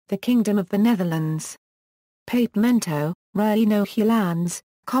the Kingdom of the Netherlands. Papiamento, Reino Hulandes,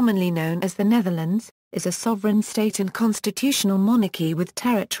 commonly known as the Netherlands, is a sovereign state and constitutional monarchy with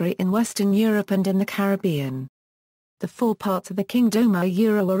territory in Western Europe and in the Caribbean. The four parts of the kingdom are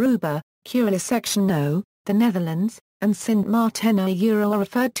Aruba, Curaçao, the Netherlands, and Sint Maarten are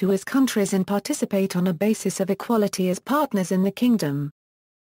referred to as countries and participate on a basis of equality as partners in the kingdom.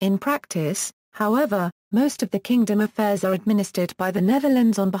 In practice, however, most of the kingdom affairs are administered by the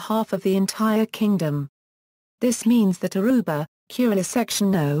Netherlands on behalf of the entire kingdom. This means that Aruba,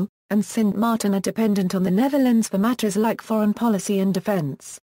 Curaçao, and Sint Maarten are dependent on the Netherlands for matters like foreign policy and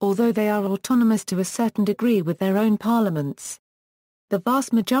defence, although they are autonomous to a certain degree with their own parliaments. The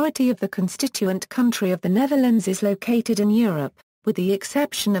vast majority of the constituent country of the Netherlands is located in Europe, with the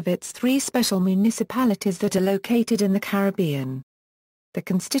exception of its three special municipalities that are located in the Caribbean. The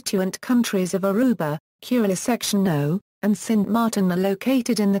constituent countries of Aruba, Curaçao, and Sint Maarten are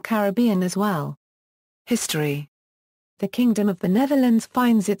located in the Caribbean as well. History. The Kingdom of the Netherlands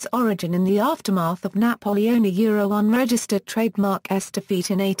finds its origin in the aftermath of Napoleon's unregistered trademark's defeat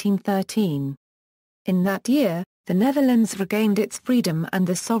in 1813. In that year, the Netherlands regained its freedom and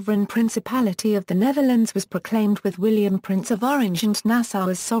the sovereign Principality of the Netherlands was proclaimed with William Prince of Orange and Nassau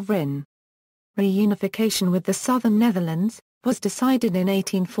as sovereign. Reunification with the southern Netherlands was decided in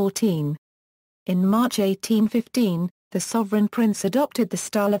 1814. In March 1815, the sovereign prince adopted the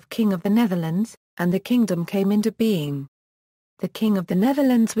style of King of the Netherlands, and the kingdom came into being. The King of the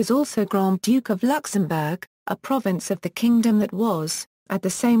Netherlands was also Grand Duke of Luxembourg, a province of the kingdom that was, at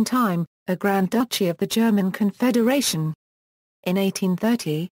the same time, a Grand Duchy of the German Confederation. In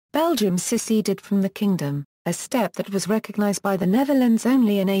 1830, Belgium seceded from the kingdom, a step that was recognized by the Netherlands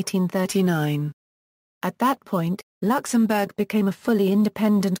only in 1839. At that point, Luxembourg became a fully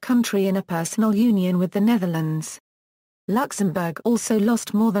independent country in a personal union with the Netherlands. Luxembourg also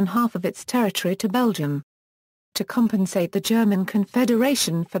lost more than half of its territory to Belgium. To compensate the German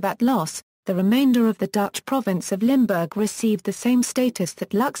Confederation for that loss, the remainder of the Dutch province of Limburg received the same status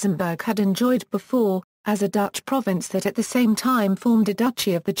that Luxembourg had enjoyed before, as a Dutch province that at the same time formed a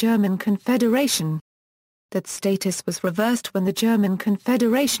duchy of the German Confederation. That status was reversed when the German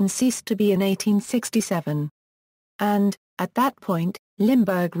Confederation ceased to be in 1867. And, at that point,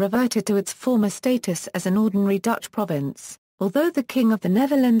 Limburg reverted to its former status as an ordinary Dutch province, although the King of the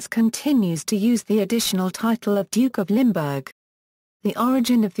Netherlands continues to use the additional title of Duke of Limburg. The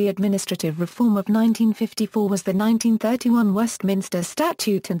origin of the administrative reform of 1954 was the 1931 Westminster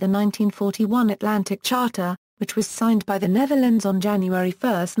Statute and the 1941 Atlantic Charter, which was signed by the Netherlands on January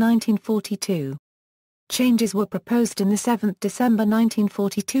 1, 1942. Changes were proposed in the 7 December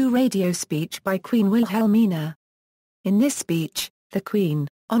 1942 radio speech by Queen Wilhelmina. In this speech, the Queen,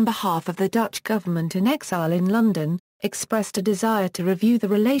 on behalf of the Dutch government in exile in London, expressed a desire to review the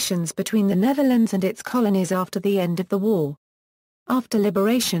relations between the Netherlands and its colonies after the end of the war. After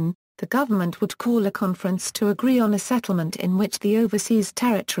liberation, the government would call a conference to agree on a settlement in which the overseas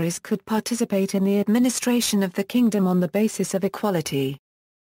territories could participate in the administration of the kingdom on the basis of equality.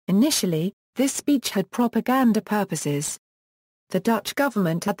 Initially, this speech had propaganda purposes. The Dutch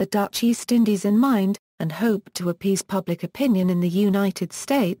government had the Dutch East Indies in mind, and hoped to appease public opinion in the United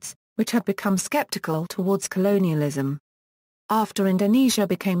States, which had become skeptical towards colonialism. After Indonesia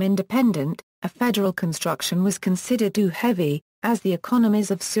became independent, a federal construction was considered too heavy, as the economies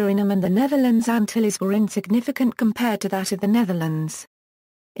of Suriname and the Netherlands Antilles were insignificant compared to that of the Netherlands.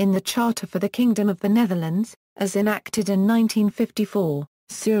 In the Charter for the Kingdom of the Netherlands, as enacted in 1954,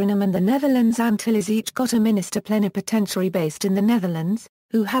 Suriname and the Netherlands Antilles each got a minister plenipotentiary based in the Netherlands,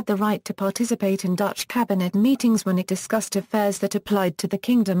 who had the right to participate in Dutch cabinet meetings when it discussed affairs that applied to the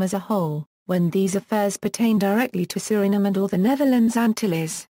kingdom as a whole, when these affairs pertained directly to Suriname and or the Netherlands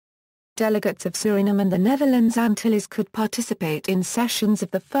Antilles. Delegates of Suriname and the Netherlands Antilles could participate in sessions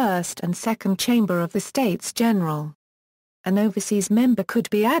of the First and Second Chamber of the States General. An overseas member could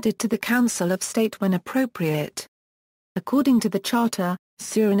be added to the Council of State when appropriate. According to the Charter,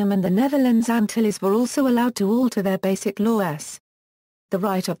 Suriname and the Netherlands Antilles were also allowed to alter their basic laws. The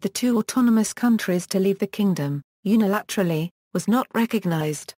right of the two autonomous countries to leave the kingdom, unilaterally, was not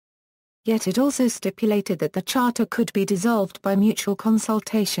recognized. Yet it also stipulated that the charter could be dissolved by mutual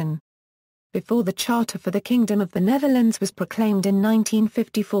consultation. Before the Charter for the Kingdom of the Netherlands was proclaimed in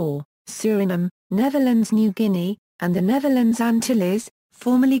 1954, Suriname, Netherlands New Guinea, and the Netherlands Antilles,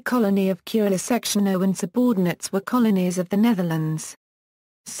 formerly colony of Curaçao and subordinates, were colonies of the Netherlands.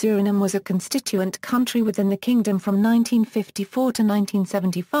 Suriname was a constituent country within the kingdom from 1954 to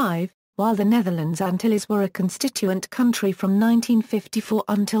 1975, while the Netherlands Antilles were a constituent country from 1954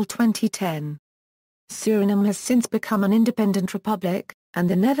 until 2010. Suriname has since become an independent republic, and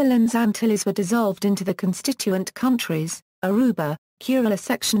the Netherlands Antilles were dissolved into the constituent countries, Aruba,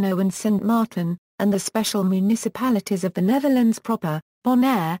 Curaçao and Sint Maarten, and the special municipalities of the Netherlands proper,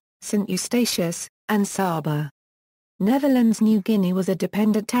 Bonaire, Sint Eustatius, and Saba. Netherlands New Guinea was a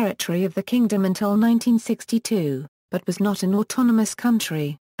dependent territory of the kingdom until 1962, but was not an autonomous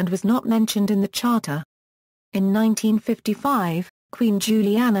country, and was not mentioned in the charter. In 1955, Queen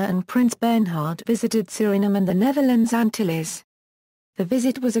Juliana and Prince Bernhard visited Suriname and the Netherlands Antilles. The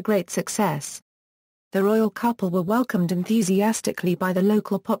visit was a great success. The royal couple were welcomed enthusiastically by the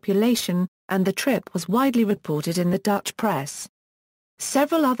local population, and the trip was widely reported in the Dutch press.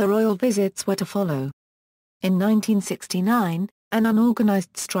 Several other royal visits were to follow. In 1969, an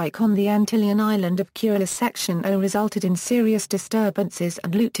unorganized strike on the Antillean island of Curaçao resulted in serious disturbances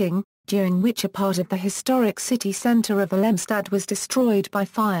and looting, during which a part of the historic city centre of Willemstad was destroyed by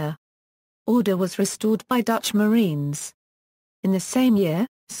fire. Order was restored by Dutch Marines. In the same year,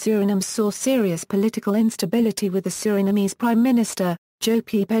 Suriname saw serious political instability with the Surinamese Prime Minister,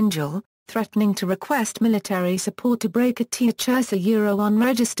 Joop Bengel, threatening to request military support to break a €1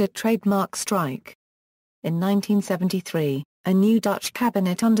 unregistered trademark strike. In 1973, a new Dutch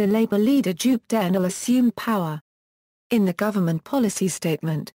cabinet under Labour leader Joop den Uyl assumed power. In the government policy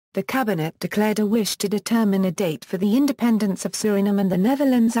statement, the cabinet declared a wish to determine a date for the independence of Suriname and the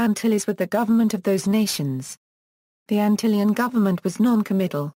Netherlands Antilles with the government of those nations. The Antillean government was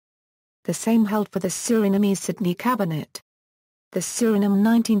non-committal. The same held for the Surinamese Sydney cabinet. The Suriname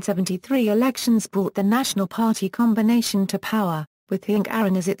 1973 elections brought the National Party combination to power, with Henk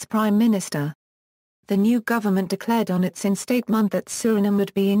Aaron as its prime minister. The new government declared on its instatement that Suriname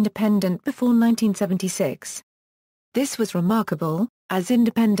would be independent before 1976. This was remarkable, as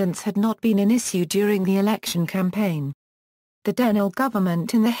independence had not been an issue during the election campaign. The Den Uyl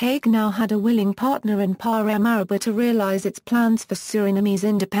government in The Hague now had a willing partner in Papiamento to realize its plans for Surinamese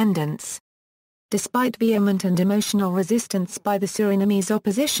independence. Despite vehement and emotional resistance by the Surinamese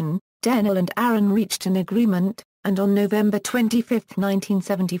opposition, Den Uyl and Aaron reached an agreement, and on November 25,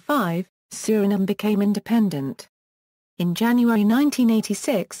 1975, Suriname became independent. In January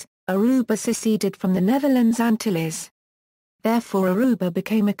 1986, Aruba seceded from the Netherlands Antilles. Therefore Aruba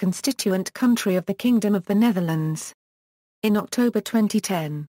became a constituent country of the Kingdom of the Netherlands. In October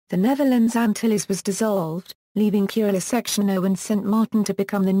 2010, the Netherlands Antilles was dissolved, leaving Curaçao and Sint Maarten to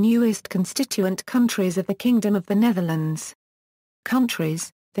become the newest constituent countries of the Kingdom of the Netherlands.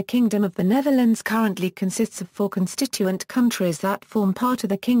 Countries: the Kingdom of the Netherlands currently consists of 4 constituent countries that form part of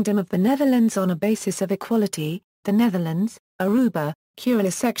the Kingdom of the Netherlands on a basis of equality: the Netherlands, Aruba,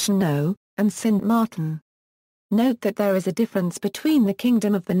 Curaçao, and Sint Maarten. Note that there is a difference between the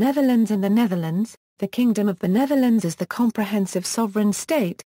Kingdom of the Netherlands and the Netherlands. The Kingdom of the Netherlands is the comprehensive sovereign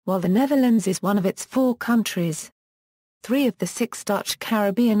state, while the Netherlands is one of its 4 countries. 3 of the 6 Dutch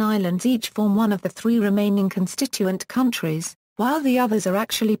Caribbean islands each form one of the 3 remaining constituent countries, while the others are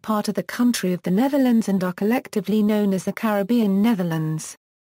actually part of the country of the Netherlands and are collectively known as the Caribbean Netherlands.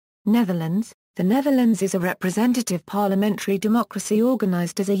 Netherlands: the Netherlands is a representative parliamentary democracy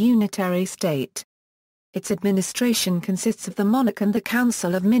organized as a unitary state. Its administration consists of the monarch and the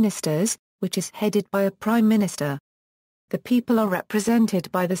Council of Ministers, which is headed by a Prime Minister. The people are represented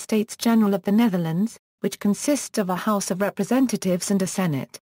by the States General of the Netherlands, which consists of a House of Representatives and a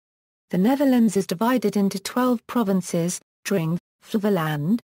Senate. The Netherlands is divided into 12 provinces: Drenthe,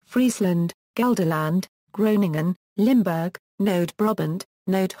 Flevoland, Friesland, Gelderland, Groningen, Limburg, Noord-Brabant,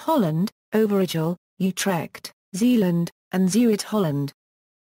 Noord-Holland, Overijssel, Utrecht, Zeeland, and Zuid-Holland.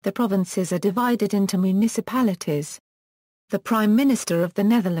 The provinces are divided into municipalities. The Prime Minister of the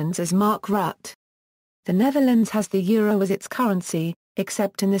Netherlands is Mark Rutte. The Netherlands has the euro as its currency,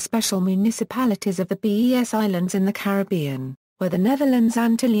 except in the special municipalities of the BES Islands in the Caribbean, where the Netherlands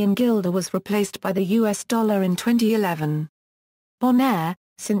Antillean guilder was replaced by the US dollar in 2011. Bonaire,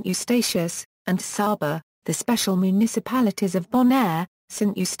 Sint Eustatius, and Saba: the special municipalities of Bonaire,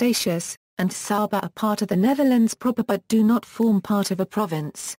 Sint Eustatius, and Saba are part of the Netherlands proper but do not form part of a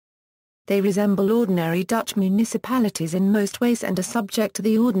province. They resemble ordinary Dutch municipalities in most ways and are subject to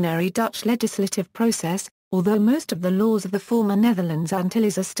the ordinary Dutch legislative process, although most of the laws of the former Netherlands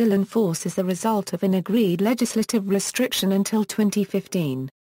Antilles are still in force as the result of an agreed legislative restriction until 2015.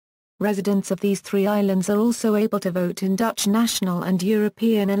 Residents of these 3 islands are also able to vote in Dutch national and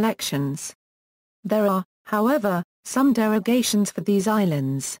European elections. There are, however, some derogations for these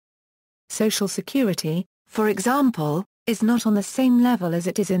islands. Social security, for example, is not on the same level as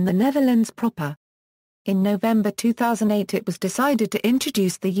it is in the Netherlands proper. In November 2008 it was decided to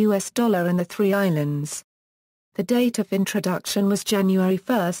introduce the US dollar in the 3 islands. The date of introduction was January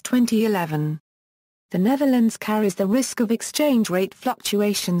 1, 2011. The Netherlands carries the risk of exchange rate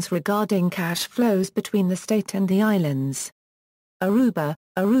fluctuations regarding cash flows between the state and the islands. Aruba.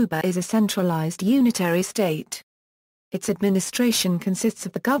 Aruba is a centralized unitary state. Its administration consists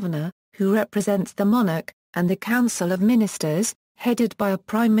of the governor, who represents the monarch, and the Council of Ministers, headed by a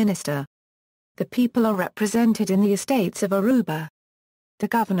prime minister. The people are represented in the estates of Aruba. The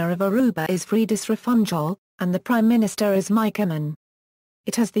governor of Aruba is Fridis Rafunjol, and the prime minister is Mike Eman.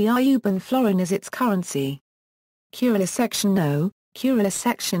 It has the Aruban florin as its currency. Curaçao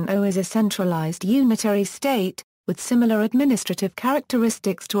is a centralized unitary state, with similar administrative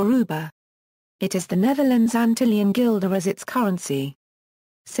characteristics to Aruba. It has the Netherlands Antillean guilder as its currency.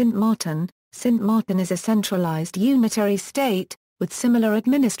 Sint Maarten is a centralized unitary state, with similar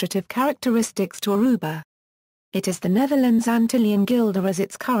administrative characteristics to Aruba. It has the Netherlands Antillean guilder as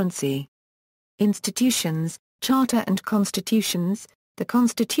its currency. Institutions, Charter and Constitutions. The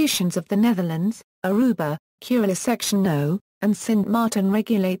constitutions of the Netherlands, Aruba, Curaçao, and Sint Maarten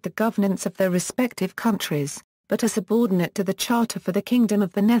regulate the governance of their respective countries, but are subordinate to the Charter for the Kingdom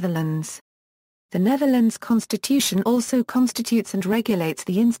of the Netherlands. The Netherlands Constitution also constitutes and regulates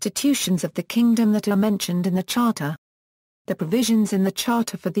the institutions of the kingdom that are mentioned in the Charter. The provisions in the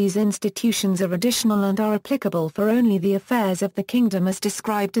Charter for these institutions are additional and are applicable for only the affairs of the kingdom as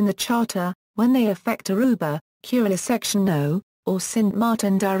described in the Charter, when they affect Aruba, Curaçao, or Sint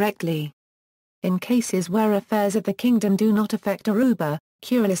Maarten directly. In cases where affairs of the kingdom do not affect Aruba,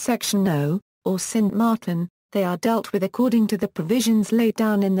 Curaçao, or Sint Maarten, they are dealt with according to the provisions laid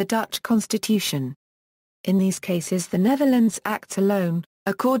down in the Dutch constitution. In these cases the Netherlands acts alone,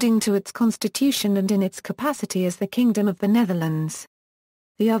 according to its constitution and in its capacity as the Kingdom of the Netherlands.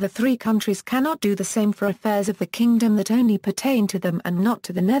 The other three countries cannot do the same for affairs of the kingdom that only pertain to them and not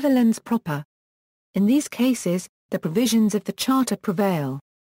to the Netherlands proper. In these cases, the provisions of the Charter prevail.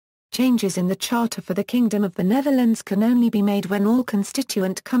 Changes in the Charter for the Kingdom of the Netherlands can only be made when all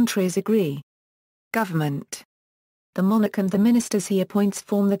constituent countries agree. Government. The monarch and the ministers he appoints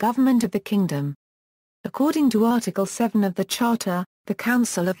form the government of the kingdom. According to Article 7 of the Charter, the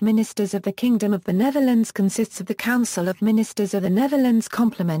Council of Ministers of the Kingdom of the Netherlands consists of the Council of Ministers of the Netherlands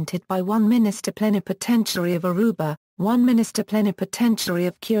complemented by one Minister Plenipotentiary of Aruba, one Minister Plenipotentiary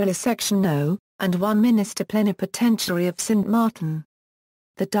of Curaçao, and one Minister Plenipotentiary of Sint Maarten.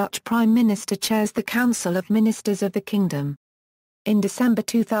 The Dutch Prime Minister chairs the Council of Ministers of the Kingdom. In December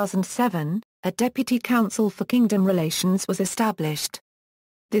 2007, a Deputy Council for Kingdom Relations was established.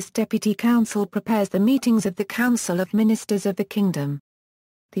 This Deputy Council prepares the meetings of the Council of Ministers of the Kingdom.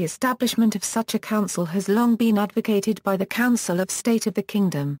 The establishment of such a council has long been advocated by the Council of State of the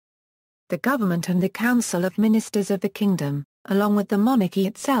Kingdom. The government and the Council of Ministers of the Kingdom, along with the monarchy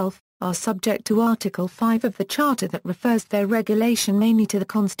itself, are subject to Article 5 of the Charter that refers their regulation mainly to the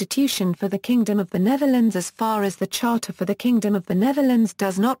Constitution for the Kingdom of the Netherlands as far as the Charter for the Kingdom of the Netherlands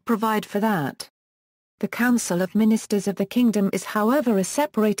does not provide for that. The Council of Ministers of the Kingdom is however a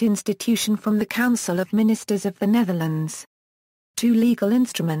separate institution from the Council of Ministers of the Netherlands. Two legal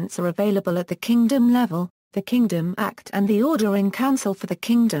instruments are available at the kingdom level, the Kingdom Act and the Order in Council for the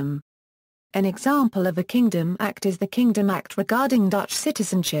Kingdom. An example of a Kingdom Act is the Kingdom Act regarding Dutch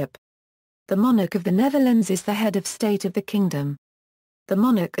citizenship. The monarch of the Netherlands is the head of state of the kingdom. The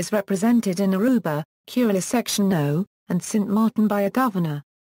monarch is represented in Aruba, Curaçao, and Sint Maarten by a governor.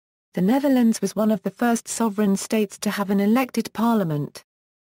 The Netherlands was one of the first sovereign states to have an elected parliament.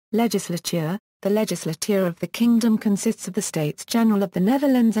 Legislature. The legislature of the kingdom consists of the States General of the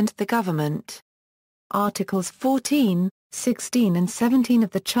Netherlands and the government. Articles 14, 16 and 17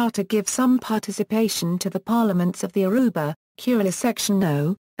 of the Charter give some participation to the parliaments of the Aruba,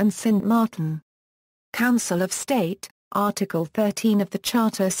 Curaçao, and Sint Maarten. Council of State. Article 13 of the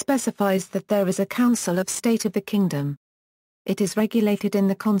Charter specifies that there is a Council of State of the Kingdom. It is regulated in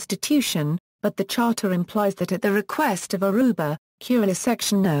the Constitution, but the Charter implies that at the request of Aruba,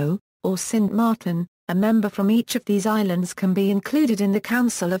 Curaçao, or Sint Maarten, a member from each of these islands can be included in the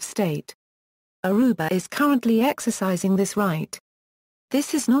Council of State. Aruba is currently exercising this right.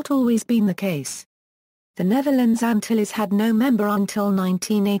 This has not always been the case. The Netherlands Antilles had no member until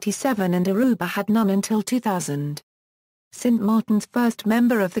 1987 and Aruba had none until 2000. Sint Maarten's first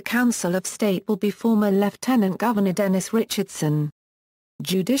member of the Council of State will be former Lieutenant Governor Dennis Richardson.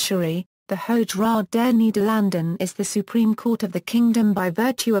 Judiciary. The Hoge Raad der Nederlanden is the Supreme Court of the Kingdom by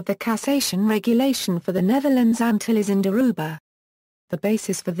virtue of the cassation regulation for the Netherlands Antilles and Aruba. The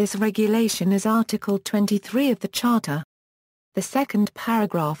basis for this regulation is Article 23 of the Charter. The second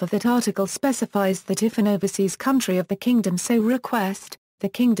paragraph of that article specifies that if an overseas country of the kingdom so request, the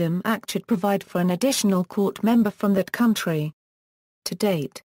Kingdom Act should provide for an additional court member from that country. To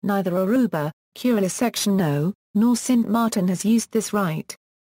date, neither Aruba, Curaçao Section No, nor Sint Maarten has used this right.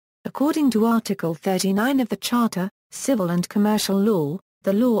 According to Article 39 of the Charter, civil and commercial law,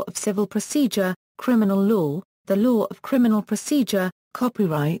 the law of civil procedure, criminal law, the law of criminal procedure,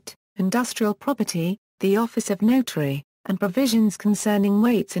 copyright, industrial property, the office of notary, and provisions concerning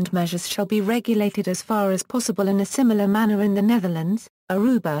weights and measures shall be regulated as far as possible in a similar manner in the Netherlands,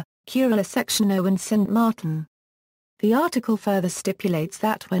 Aruba, Curaçao Section No and Sint Maarten. The article further stipulates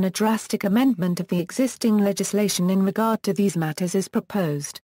that when a drastic amendment of the existing legislation in regard to these matters is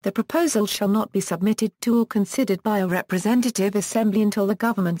proposed, the proposal shall not be submitted to or considered by a representative assembly until the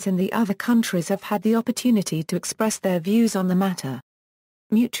governments in the other countries have had the opportunity to express their views on the matter.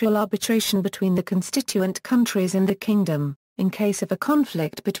 Mutual arbitration between the constituent countries and the Kingdom, in case of a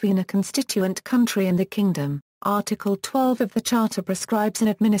conflict between a constituent country and the Kingdom. Article 12 of the Charter prescribes an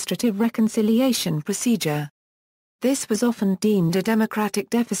administrative reconciliation procedure. This was often deemed a democratic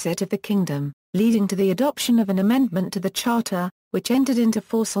deficit of the Kingdom, leading to the adoption of an amendment to the Charter, which entered into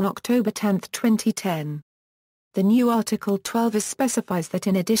force on October 10, 2010. The new Article 12 specifies that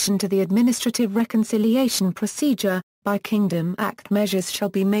in addition to the administrative reconciliation procedure, by Kingdom Act measures shall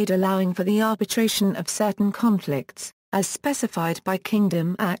be made allowing for the arbitration of certain conflicts, as specified by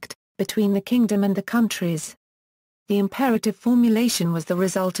Kingdom Act, between the Kingdom and the countries. The imperative formulation was the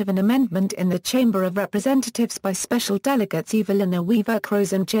result of an amendment in the Chamber of Representatives by Special Delegates Evelina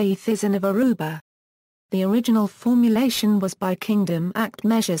Weverkroos and J. Thizan of Aruba. The original formulation was by Kingdom Act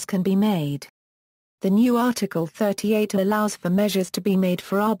measures can be made. The new Article 38 allows for measures to be made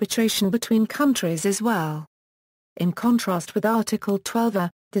for arbitration between countries as well. In contrast with Article 12,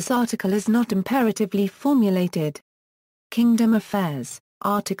 this article is not imperatively formulated. Kingdom Affairs.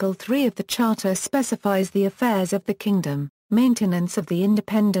 Article 3 of the Charter specifies the affairs of the Kingdom, maintenance of the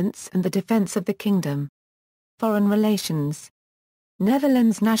independence and the defence of the Kingdom. Foreign relations.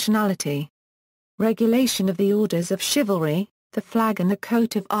 Netherlands nationality. Regulation of the orders of chivalry, the flag and the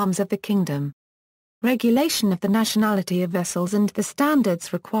coat of arms of the Kingdom. Regulation of the nationality of vessels and the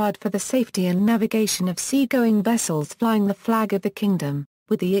standards required for the safety and navigation of seagoing vessels flying the flag of the Kingdom,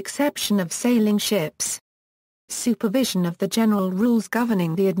 with the exception of sailing ships. Supervision of the general rules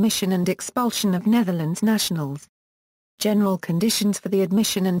governing the admission and expulsion of Netherlands nationals. General conditions for the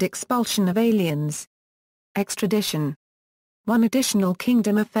admission and expulsion of aliens. Extradition. One additional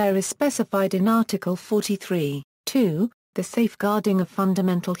Kingdom affair is specified in Article 43, 2, the safeguarding of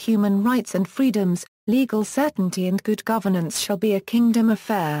fundamental human rights and freedoms, legal certainty and good governance shall be a Kingdom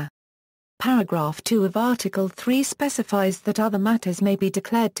affair. Paragraph 2 of Article 3 specifies that other matters may be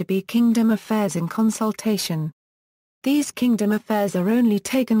declared to be Kingdom affairs in consultation. These Kingdom affairs are only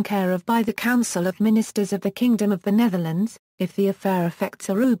taken care of by the Council of Ministers of the Kingdom of the Netherlands, if the affair affects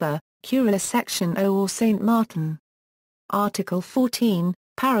Aruba, Curaçao Section O or Sint Maarten. Article 14,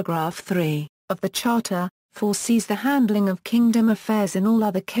 Paragraph 3, of the Charter, foresees the handling of Kingdom affairs in all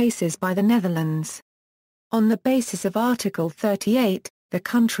other cases by the Netherlands. On the basis of Article 38, the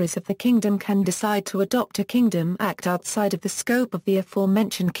countries of the Kingdom can decide to adopt a Kingdom Act outside of the scope of the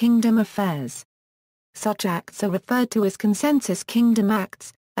aforementioned Kingdom affairs. Such acts are referred to as Consensus Kingdom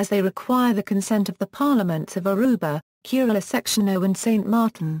Acts, as they require the consent of the parliaments of Aruba, Curaçao Section O and Sint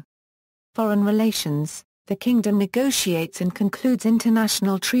Maarten. Foreign relations. The Kingdom negotiates and concludes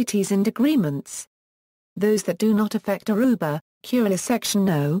international treaties and agreements. Those that do not affect Aruba, Curaçao Section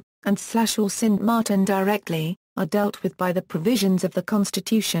No, and / or Sint Maarten directly, are dealt with by the provisions of the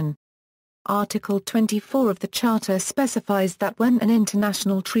Constitution. Article 24 of the Charter specifies that when an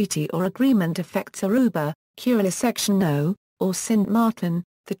international treaty or agreement affects Aruba, Curaçao Section No, or Sint Maarten,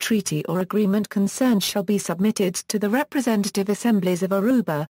 the treaty or agreement concerned shall be submitted to the representative assemblies of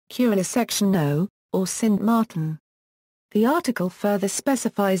Aruba, Curaçao Section No, or Sint Maarten. The article further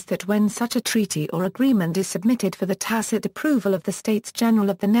specifies that when such a treaty or agreement is submitted for the tacit approval of the States General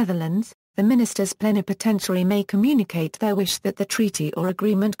of the Netherlands, the ministers plenipotentiary may communicate their wish that the treaty or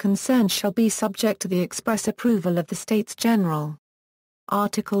agreement concerned shall be subject to the express approval of the States General.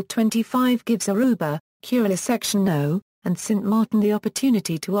 Article 25 gives Aruba, Curaçao Section No, and Sint Maarten the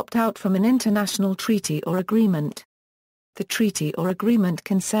opportunity to opt out from an international treaty or agreement. The treaty or agreement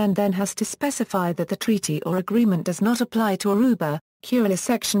concerned then has to specify that the treaty or agreement does not apply to Aruba, Curaçao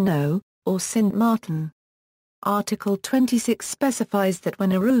Section No, or Sint Maarten. Article 26 specifies that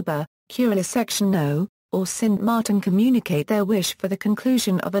when Aruba, Curaçao Section No, or Sint Maarten communicate their wish for the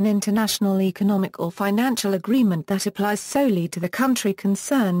conclusion of an international economic or financial agreement that applies solely to the country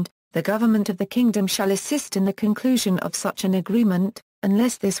concerned, the government of the Kingdom shall assist in the conclusion of such an agreement,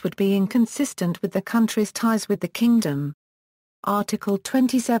 unless this would be inconsistent with the country's ties with the Kingdom. Article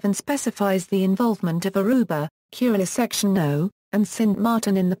 27 specifies the involvement of Aruba, Curaçao Section No, and Sint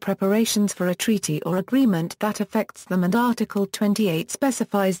Maarten in the preparations for a treaty or agreement that affects them, and Article 28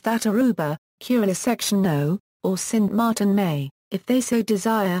 specifies that Aruba, Curaçao Section No, or Sint Maarten may, if they so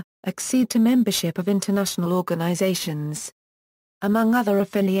desire, accede to membership of international organizations. Among other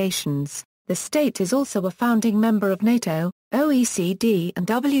affiliations, the state is also a founding member of NATO, OECD and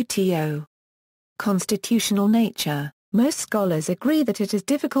WTO. Constitutional nature. Most scholars agree that it is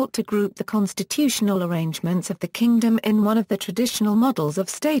difficult to group the constitutional arrangements of the kingdom in one of the traditional models of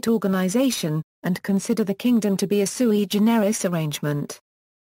state organization, and consider the kingdom to be a sui generis arrangement.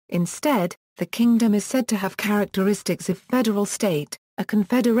 Instead, the kingdom is said to have characteristics of federal state, a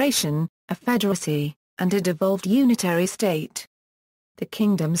confederation, a federacy, and a devolved unitary state. The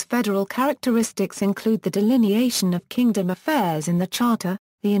kingdom's federal characteristics include the delineation of kingdom affairs in the charter,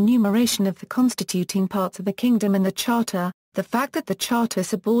 the enumeration of the constituting parts of the kingdom in the charter, the fact that the charter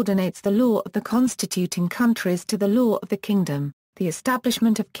subordinates the law of the constituting countries to the law of the kingdom, the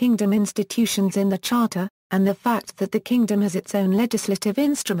establishment of kingdom institutions in the charter, and the fact that the kingdom has its own legislative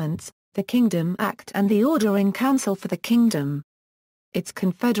instruments, the Kingdom Act and the Ordering Council for the Kingdom. Its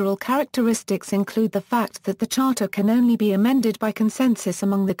confederal characteristics include the fact that the charter can only be amended by consensus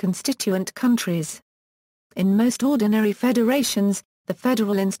among the constituent countries. In most ordinary federations, the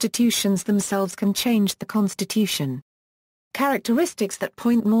federal institutions themselves can change the constitution. Characteristics that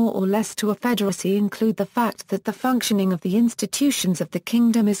point more or less to a federacy include the fact that the functioning of the institutions of the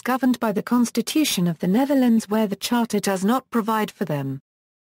kingdom is governed by the Constitution of the Netherlands, where the charter does not provide for them.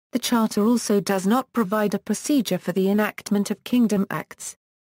 The charter also does not provide a procedure for the enactment of Kingdom Acts.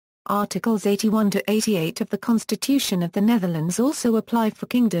 Articles 81 to 88 of the Constitution of the Netherlands also apply for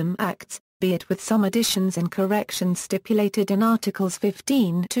Kingdom Acts, be it with some additions and corrections stipulated in Articles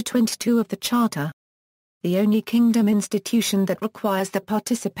 15 to 22 of the Charter. The only kingdom institution that requires the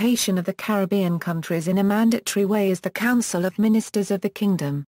participation of the Caribbean countries in a mandatory way is the Council of Ministers of the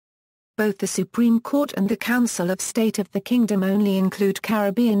Kingdom. Both the Supreme Court and the Council of State of the Kingdom only include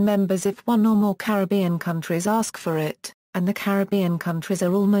Caribbean members if one or more Caribbean countries ask for it, and the Caribbean countries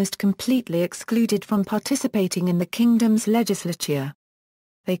are almost completely excluded from participating in the kingdom's legislature.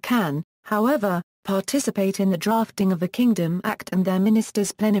 They can, however, participate in the drafting of a Kingdom Act, and their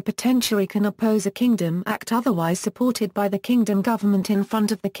ministers plenipotentiary can oppose a Kingdom Act otherwise supported by the kingdom government in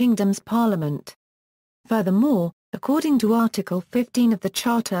front of the kingdom's parliament. Furthermore, according to Article 15 of the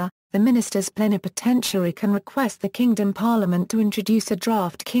Charter, the ministers plenipotentiary can request the kingdom parliament to introduce a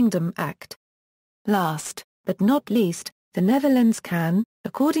draft Kingdom Act. Last, but not least, the Netherlands can,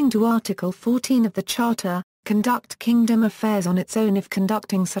 according to Article 14 of the Charter, conduct kingdom affairs on its own if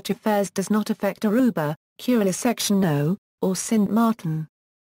conducting such affairs does not affect Aruba, Curaçao Section No, or Sint Maarten.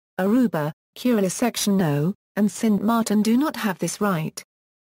 Aruba, Curaçao Section No, and Sint Maarten do not have this right.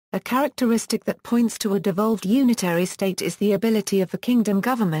 A characteristic that points to a devolved unitary state is the ability of the kingdom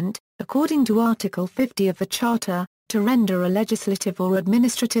government, according to Article 50 of the Charter, to render a legislative or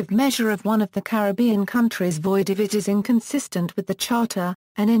administrative measure of one of the Caribbean countries void if it is inconsistent with the Charter,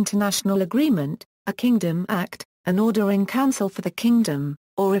 an international agreement, a Kingdom Act, an ordering council for the kingdom,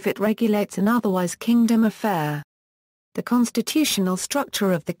 or if it regulates an otherwise kingdom affair. The constitutional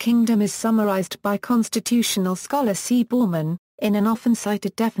structure of the kingdom is summarized by constitutional scholar C. Bormann, in an often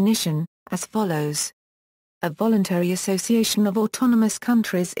cited definition, as follows. A voluntary association of autonomous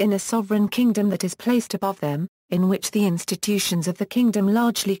countries in a sovereign kingdom that is placed above them, in which the institutions of the kingdom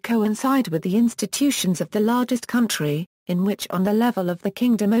largely coincide with the institutions of the largest country, in which on the level of the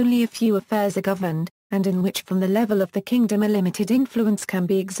kingdom only a few affairs are governed, and in which from the level of the kingdom a limited influence can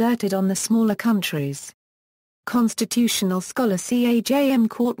be exerted on the smaller countries. Constitutional scholar C.A.J.M.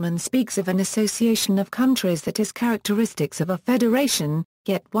 Kortman speaks of an association of countries that is characteristics of a federation,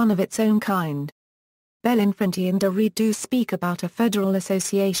 yet one of its own kind. Belinfranti and Derrida speak about a federal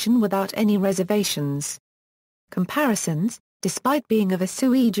association without any reservations. Comparisons. Despite being of a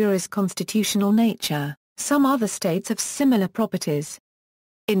sui juris constitutional nature, some other states have similar properties.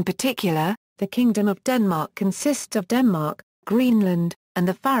 In particular, the Kingdom of Denmark consists of Denmark, Greenland, and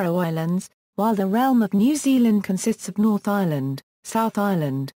the Faroe Islands, while the Realm of New Zealand consists of North Island, South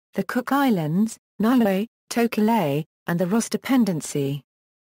Island, the Cook Islands, Niue, Tokelau, and the Ross Dependency.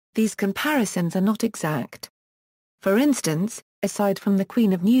 These comparisons are not exact. For instance, aside from the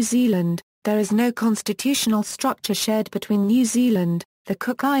Queen of New Zealand, there is no constitutional structure shared between New Zealand, the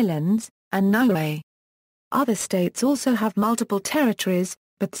Cook Islands, and Niue. Other states also have multiple territories,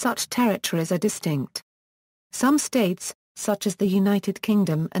 but such territories are distinct. Some states, such as the United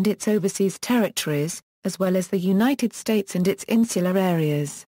Kingdom and its overseas territories, as well as the United States and its insular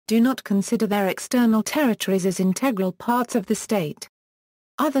areas, do not consider their external territories as integral parts of the state.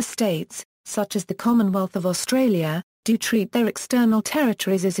 Other states, such as the Commonwealth of Australia, do treat their external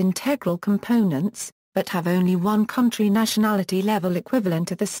territories as integral components, but have only one country nationality level equivalent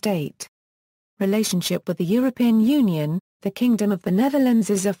to the state. Relationship with the European Union. The Kingdom of the Netherlands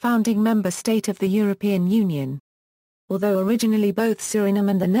is a founding member state of the European Union. Although originally both Suriname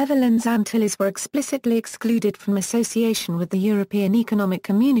and the Netherlands Antilles were explicitly excluded from association with the European Economic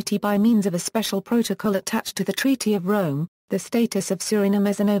Community by means of a special protocol attached to the Treaty of Rome, the status of Suriname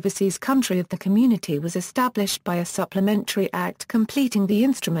as an overseas country of the community was established by a supplementary act completing the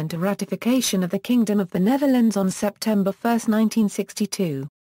instrument of ratification of the Kingdom of the Netherlands on September 1, 1962.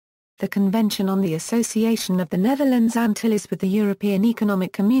 The Convention on the Association of the Netherlands Antilles with the European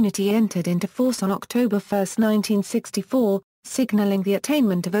Economic Community entered into force on October 1, 1964, signaling the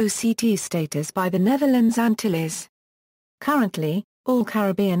attainment of OCT status by the Netherlands Antilles. Currently, all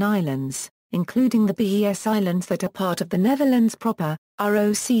Caribbean islands, including the BES Islands that are part of the Netherlands proper, are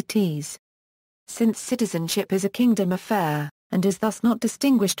OCTs. Since citizenship is a kingdom affair, and is thus not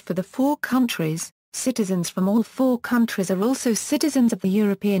distinguished for the four countries, citizens from all four countries are also citizens of the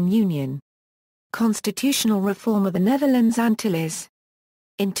European Union. Constitutional reform of the Netherlands Antilles.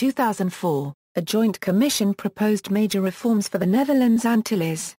 In 2004, a joint commission proposed major reforms for the Netherlands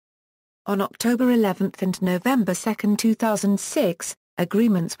Antilles. On October 11 and November 2, 2006,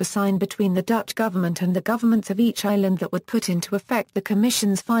 agreements were signed between the Dutch government and the governments of each island that would put into effect the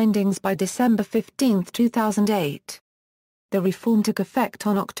Commission's findings by December 15, 2008. The reform took effect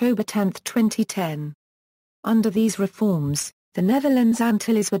on October 10, 2010. Under these reforms, the Netherlands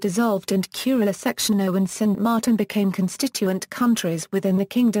Antilles were dissolved and Curaçao and Sint Maarten became constituent countries within the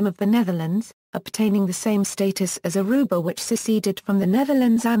Kingdom of the Netherlands, obtaining the same status as Aruba, which seceded from the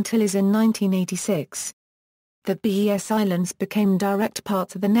Netherlands Antilles in 1986. The BES Islands became direct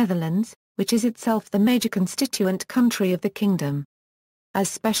parts of the Netherlands, which is itself the major constituent country of the kingdom. As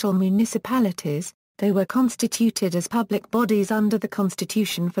special municipalities, they were constituted as public bodies under the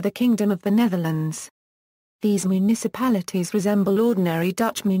Constitution for the Kingdom of the Netherlands. These municipalities resemble ordinary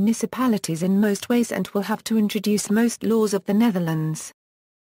Dutch municipalities in most ways and will have to introduce most laws of the Netherlands.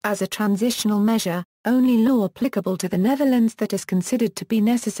 As a transitional measure, only law applicable to the Netherlands that is considered to be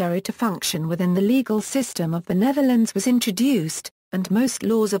necessary to function within the legal system of the Netherlands was introduced, and most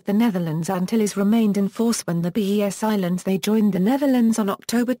laws of the Netherlands Antilles remained in force when the BES Islands they joined the Netherlands on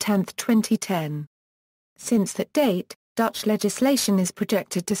October 10, 2010. Since that date, Dutch legislation is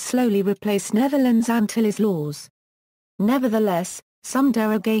projected to slowly replace Netherlands Antilles laws. Nevertheless, some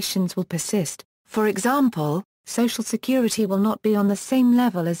derogations will persist. For example, social security will not be on the same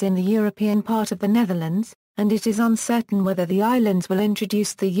level as in the European part of the Netherlands, and it is uncertain whether the islands will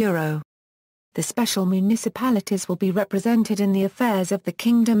introduce the euro. The special municipalities will be represented in the affairs of the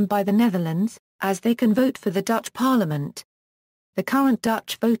kingdom by the Netherlands, as they can vote for the Dutch parliament. The current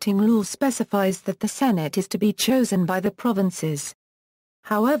Dutch voting law specifies that the Senate is to be chosen by the provinces.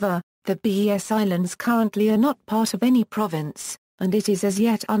 However, the BES Islands currently are not part of any province, and it is as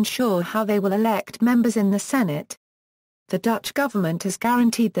yet unsure how they will elect members in the Senate. The Dutch government has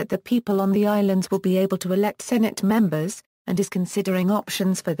guaranteed that the people on the islands will be able to elect Senate members, and is considering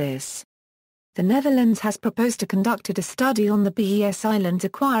options for this. The Netherlands has proposed to conduct a study on the BES Islands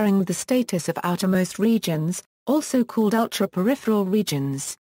acquiring the status of outermost regions, also called ultra-peripheral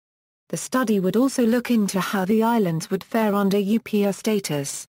regions. The study would also look into how the islands would fare under UPR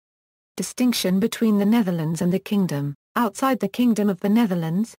status. Distinction between the Netherlands and the Kingdom. Outside the Kingdom of the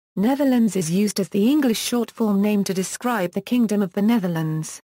Netherlands, Netherlands is used as the English short form name to describe the Kingdom of the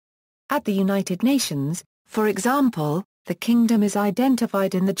Netherlands. At the United Nations, for example, the Kingdom is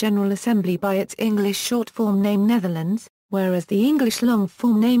identified in the General Assembly by its English short form name Netherlands, whereas the English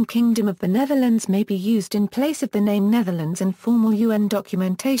long-form name Kingdom of the Netherlands may be used in place of the name Netherlands in formal UN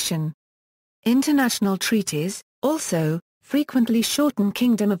documentation. International treaties, also, frequently shorten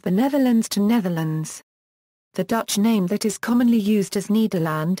Kingdom of the Netherlands to Netherlands. The Dutch name that is commonly used is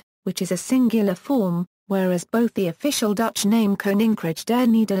 ´Nederland, which is a singular form, whereas both the official Dutch name Koninkrijk der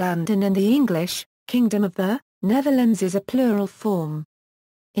Nederlanden and the English, Kingdom of the Netherlands is a plural form.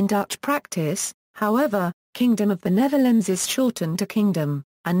 In Dutch practice, however, Kingdom of the Netherlands is shortened to Kingdom,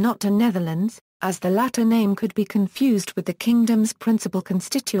 and not to Netherlands, as the latter name could be confused with the kingdom's principal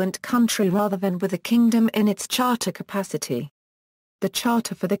constituent country rather than with the kingdom in its charter capacity. The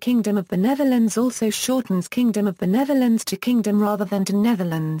Charter for the Kingdom of the Netherlands also shortens Kingdom of the Netherlands to Kingdom rather than to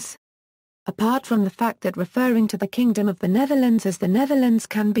Netherlands. Apart from the fact that referring to the Kingdom of the Netherlands as the Netherlands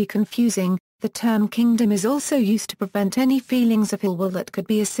can be confusing, the term kingdom is also used to prevent any feelings of ill will that could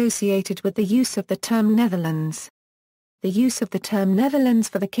be associated with the use of the term Netherlands. The use of the term Netherlands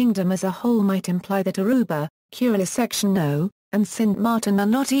for the kingdom as a whole might imply that Aruba, Curaçao, and Sint Maarten are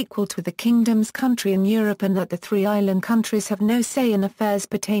not equal to the kingdom's country in Europe, and that the three island countries have no say in affairs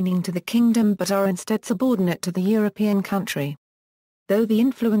pertaining to the kingdom but are instead subordinate to the European country. Though the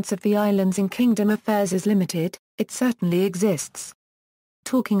influence of the islands in kingdom affairs is limited, it certainly exists.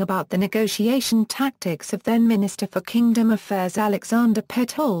 Talking about the negotiation tactics of then Minister for Kingdom Affairs Alexander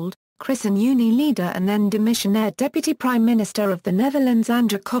Petold, ChristenUnie leader and then demissionaire Deputy Prime Minister of the Netherlands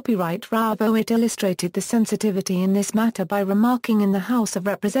Andrew Copyright Ravoet illustrated the sensitivity in this matter by remarking in the House of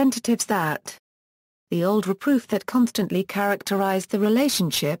Representatives that the old reproof that constantly characterized the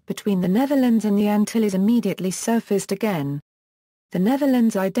relationship between the Netherlands and the Antilles immediately surfaced again. The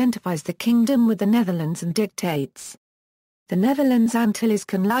Netherlands identifies the kingdom with the Netherlands and dictates. The Netherlands Antilles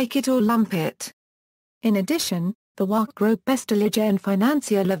can like it or lump it. In addition, the Wakgroep Bestuurlijke en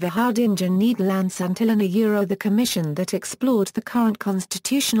Financiële Verhoudingen Nederlands Antillen the commission that explored the current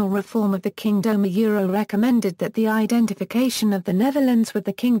constitutional reform of the kingdom recommended that the identification of the Netherlands with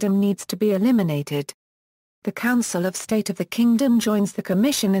the kingdom needs to be eliminated. The Council of State of the Kingdom joins the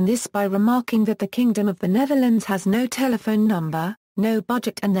commission in this by remarking that the Kingdom of the Netherlands has no telephone number, no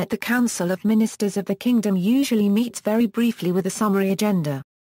budget, and that the Council of Ministers of the Kingdom usually meets very briefly with a summary agenda.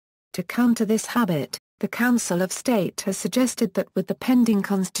 To counter this habit, the Council of State has suggested that with the pending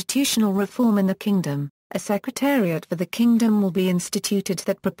constitutional reform in the Kingdom, a Secretariat for the Kingdom will be instituted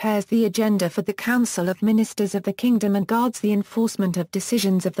that prepares the agenda for the Council of Ministers of the Kingdom and guards the enforcement of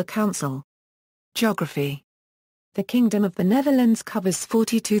decisions of the Council. Geography. The Kingdom of the Netherlands covers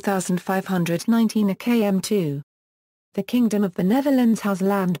 42,519 km². The Kingdom of the Netherlands has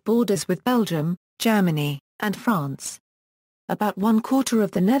land borders with Belgium, Germany, and France. About 1/4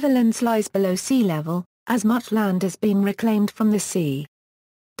 of the Netherlands lies below sea level, as much land has been reclaimed from the sea.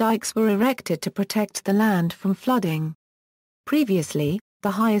 Dikes were erected to protect the land from flooding. Previously,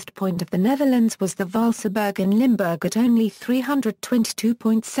 the highest point of the Netherlands was the Valseberg in Limburg at only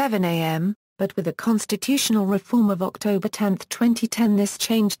 322.7 am, but with the constitutional reform of October 10, 2010 this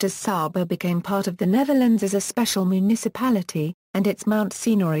changed as Saba became part of the Netherlands as a special municipality, and its Mount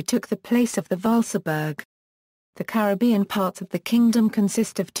Scenery took the place of the Valseberg. The Caribbean parts of the kingdom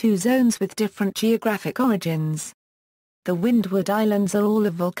consist of two zones with different geographic origins. The Windward Islands are all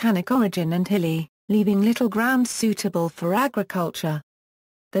of volcanic origin and hilly, leaving little ground suitable for agriculture.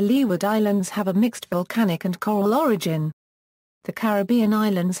 The Leeward Islands have a mixed volcanic and coral origin. The Caribbean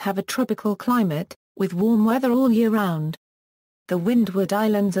islands have a tropical climate, with warm weather all year round. The Windward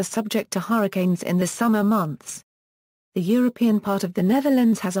Islands are subject to hurricanes in the summer months. The European part of the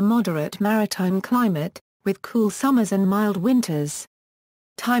Netherlands has a moderate maritime climate, with cool summers and mild winters.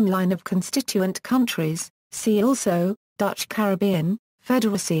 Timeline of constituent countries, see also, Dutch Caribbean,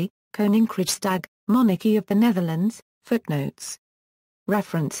 Federatie, Koninkrijk, Monarchy of the Netherlands, footnotes.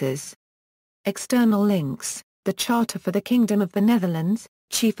 References. External links, the Charter for the Kingdom of the Netherlands,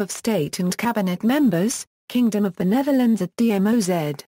 Chief of State and Cabinet Members, Kingdom of the Netherlands at DMOZ.